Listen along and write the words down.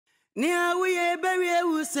Nia we bury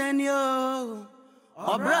who send you.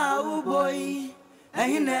 Obra boy.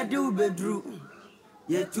 Ahina do bedru.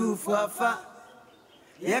 Ye too fa.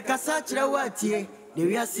 Ye kasachra watie. The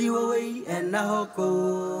we see away and na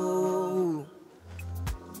hoko.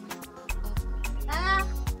 Nana.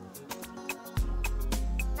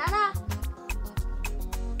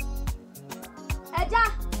 Eja.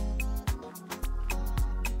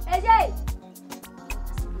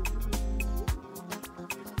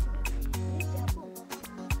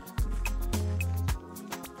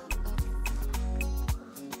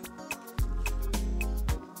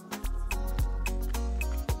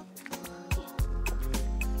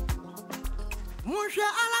 Musha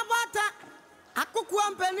Araba Attah.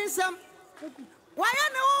 Akukuam penisam. Why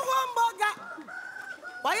no homboga?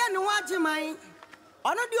 Why no wajimai?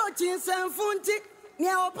 Ono di ochinsen funti.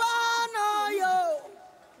 Nia opano yo.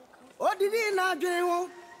 Odidi na dwenwo.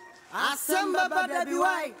 Asamba bada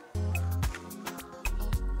biwai.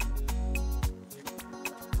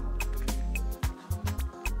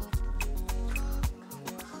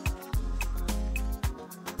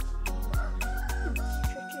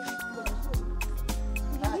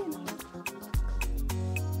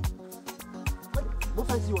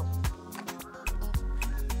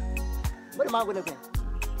 What am I going to do?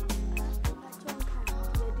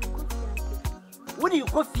 What do you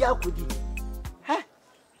coffee out with you? Huh?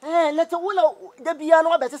 Let's all the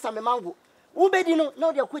piano better some mango. Ubedino,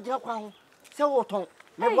 no, they're quitting a crown. So what on?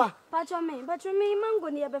 Never. But you mean mango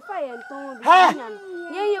near the fire and tongue.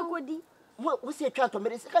 Yeah, you could. What was your child to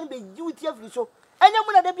me? It's going to be duty of you so. And then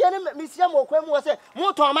when the piano, Miss Yamo was a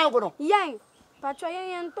motor mango. Yang, but I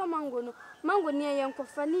am Tomango, mango near young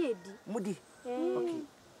Cofani. Moody. Okay.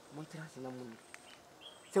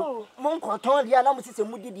 So, Monco told the alarms a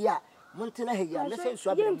moody dear. Montana, listen,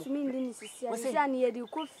 so I don't mean this. You do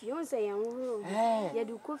coffee, you say, you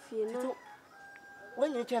do coffee.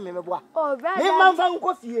 When you tell me, oh, rather, found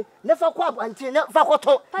coffee, never quab until never got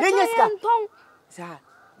tongue. Sir,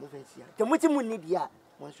 move here. The Mutimun need ya.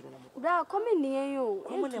 Thou coming near you.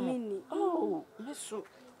 Oh, Miss So,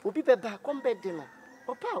 will be back, come bed dinner.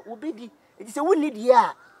 Papa, will be it is a wood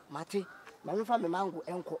ya. Mate, my family mango,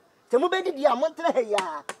 uncle. The Mubedi dear Montana,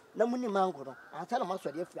 ya. No money mango. I'll tell them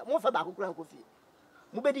also, more for back ground coffee.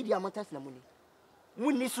 Mubedi dear Montas, no money.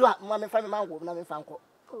 Moon is what my family mango, no fanco.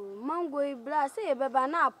 Oh, mango, blast, say, Baba,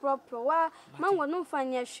 now proper. Why, mango, no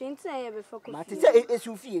fine, yes, she ain't say before. Mate, it's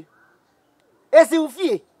you fear. As you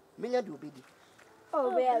fear, Minya do biddy. Oh,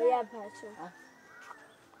 very are patch.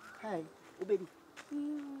 Hi, Obedi.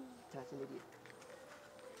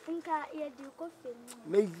 Inca, you do coffee.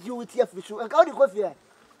 May you tear for sure. How do you coffee?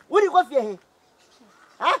 What do you coffee?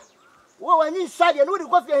 Huh? Well, I need side and what do you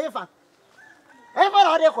coffee here? Ever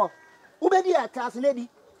are they called? Obedi at class, lady.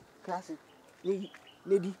 Classic, lady.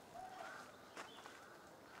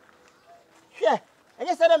 Yeah, I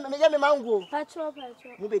just said I'm a mango. Patro,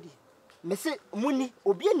 Obedi. Mese muni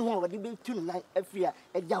obi enu ho wade be tu na afia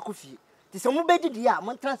eja kofi ti se mu bedi dia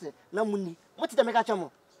mo transe na muni mo ti me ka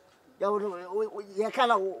chemo ya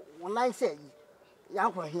kana online say ya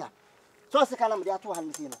ko hia so se kana me dia to han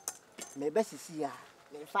mi no me be sisi ya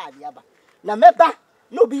me fa dia ba na meba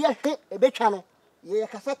na obi ye he e betwa no ye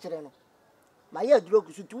kasa kire no ma ye aduro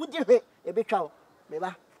gusu ti wudi he e betwa o me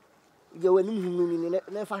ba ye wani hunu ni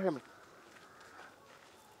na fa hwe me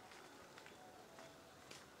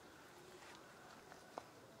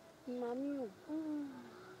Mami.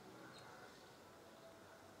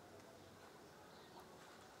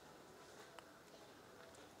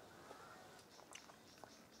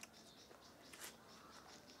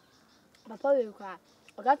 Papa we kwa.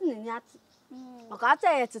 Ogatu ni nyati.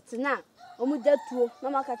 Ogata ye titina. Omu datuo na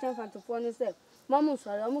maka temfantofo no se. Mamu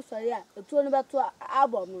sori, omu sori a etuo no beto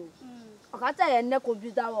abom. Ogata ye ne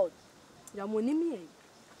computer world. Ya monimi ye.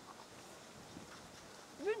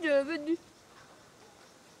 Video.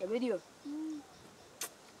 A video.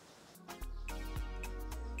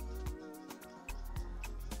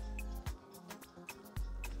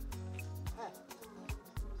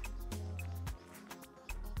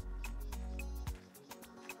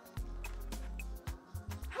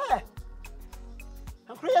 Hey,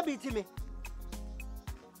 I'm crazy beating me.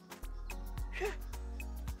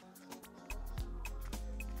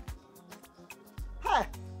 Hey,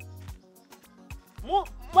 more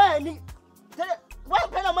money. Why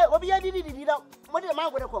can I be a did what am I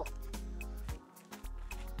going to call?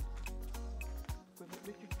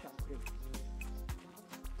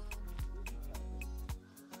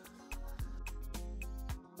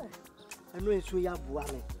 I know it's we are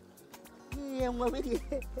boiling. Yeah, I'm already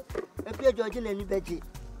a pure George and any veggie.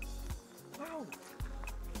 Wow,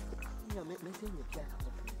 you're making your piano.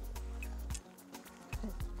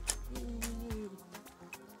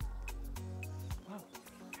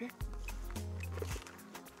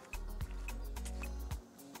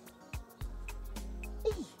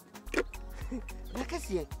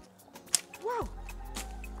 here. Wow.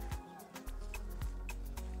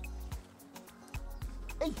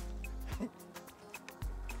 Hey.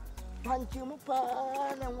 Panchimu pa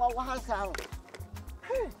na wa hasa.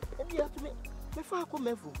 Hey, ebi ya to me fa ko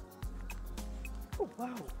mefu. Oh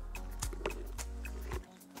wow.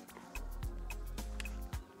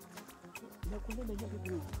 Na ko na ya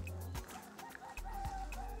bibi.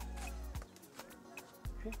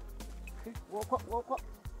 Walk up.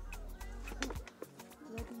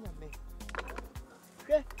 Nothing at me.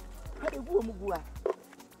 Okay, how do you move?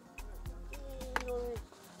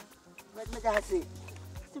 Let me just say,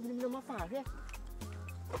 still in my father.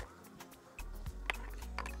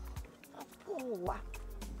 Oh, what?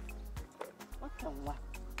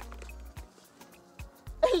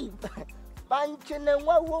 Hey, Banchen and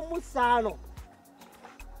what woman sano?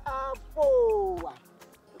 Oh,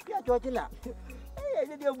 you are Georgina. Hey,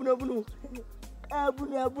 Abunu.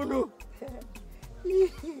 Abunu.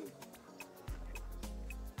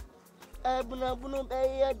 Abunu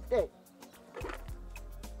bayade.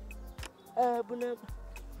 Abunu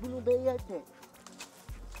bayade.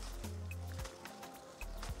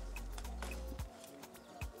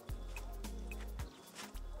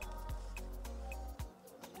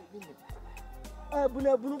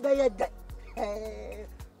 Abunu bayade.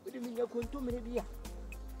 What do you mean you're going to me?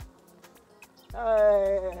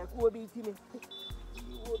 Who will be timid?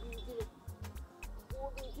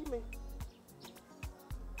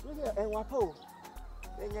 And what po?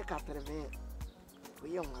 Then you got to the man. We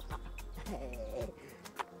don't want papa.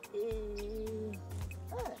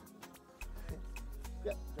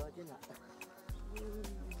 Georgina.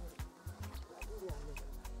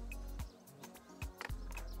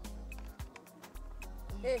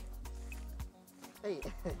 Hey.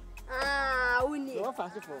 Uni. You're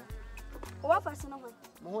fast for. What fashion of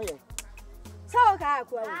Moye. So,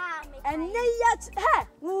 and yet, ha,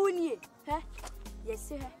 Uni. Yes,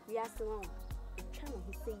 sir, we asked the one. Channel,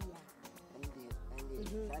 he say,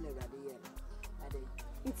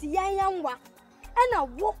 it's young one. And a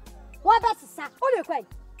walk. What that's a sack. What you quite?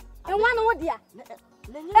 And one oh dear.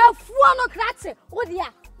 Now, one o'clock. Oh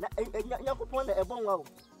dear. A bongo.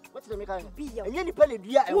 What's the maker? Be any penny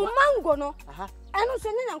dear. Mango, no. I don't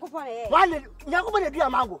send in Uncle Pony. One, Yakuba dear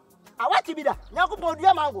mango. I want to be there. Yakuba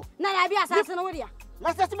dear mango. Now I be assassin over there.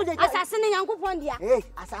 Assassinating Uncle Pondia. Eh,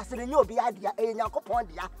 assassinating your be idea, a Uncle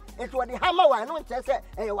Pondia. It was the hammer one, no one says a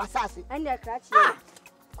assassin. And they're crutch.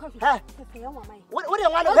 What do you want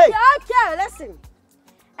to say? Okay, listen.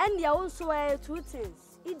 And they also wear 2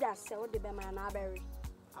 things. It does sell the Bemana berry.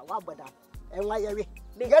 I want better. And why are we?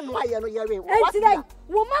 Begin why are we? What today?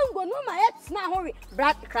 Woman go no my head's not hurry.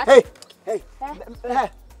 Brad crutch. Hey.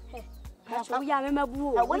 We are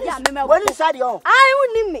memorable. When is Sadio? I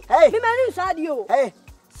wouldn't me. Hey, me Sadio. Hey,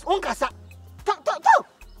 Uncasa.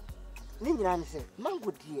 Ninja said,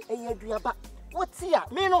 Mango dear, a year do about what's here?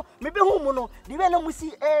 Me no, maybe home, the venom we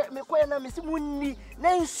see me quena, Miss Mooney,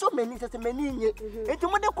 name so many as a many. It's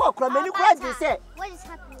what the cock, many quite say. What is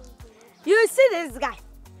happening? You see this guy?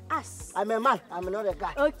 Us. I'm a man, I'm another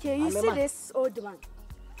guy. Okay, you see this old man?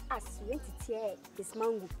 Us went to tear his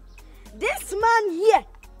mango. This man here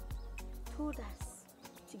told us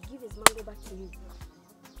to give his mango back to him.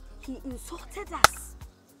 He insulted us.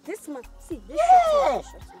 This man, see, this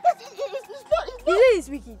he is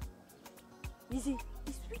wicked. You see,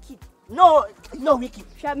 he's wicked. No wicked.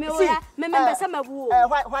 See,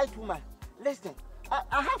 white woman, listen,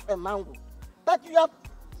 I have a mango, but you have,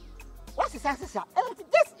 what's the answer?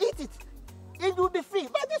 Just eat it. It will be free.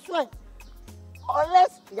 But this one,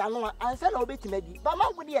 unless you know, I said no bit maybe. But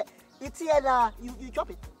mango there, it's here, you chop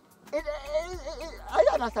it. I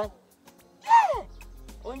understand. Yeah.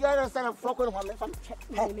 When you understand a frog on one from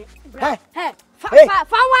hey,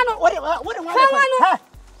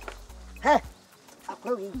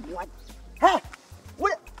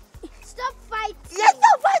 stop fighting. Yes,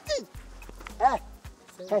 stop fighting.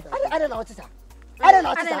 I don't know what to say. I don't know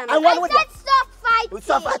what to say. I want to stop fighting.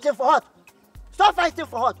 Stop fighting for what? Stop fighting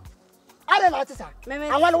for what? I don't know what to say.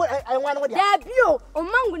 I want to there be o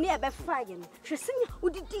mango near be frying. She sing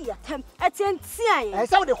udidi atem atiantia. I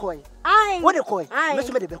saw the coin. What the coin? Let's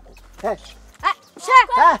make the beko.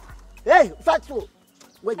 Hey, factual.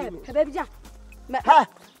 Wait a minute. Baby Jack. Hey,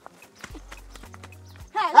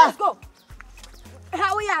 let's go.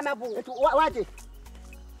 How we are, my boy? What is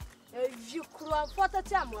you could for the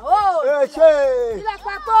time. Oh, hey,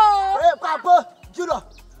 Papa, Judo.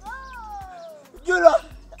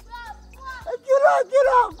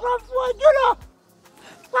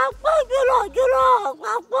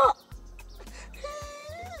 Papa.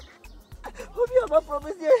 Who be about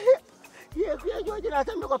promise here? Here, Georgia, I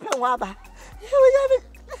think you got pen waba.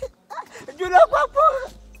 Julo papo.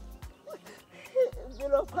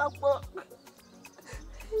 Julo papo.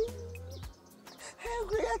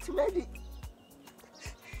 Great medi.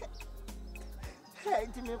 Hey,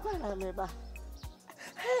 to me, Panama.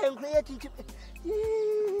 Hey, great teacher.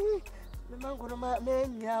 The man gonna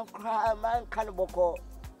man, ya cry, man, cannibal.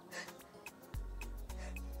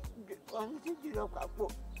 Julo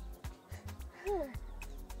papo.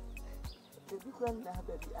 The big one,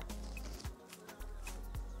 baby.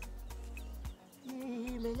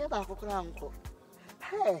 Me never go uncle.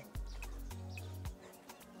 Hey.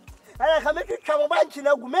 I come to trouble bunch in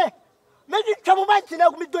a woman. Make it trouble bunch in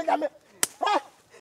a woman.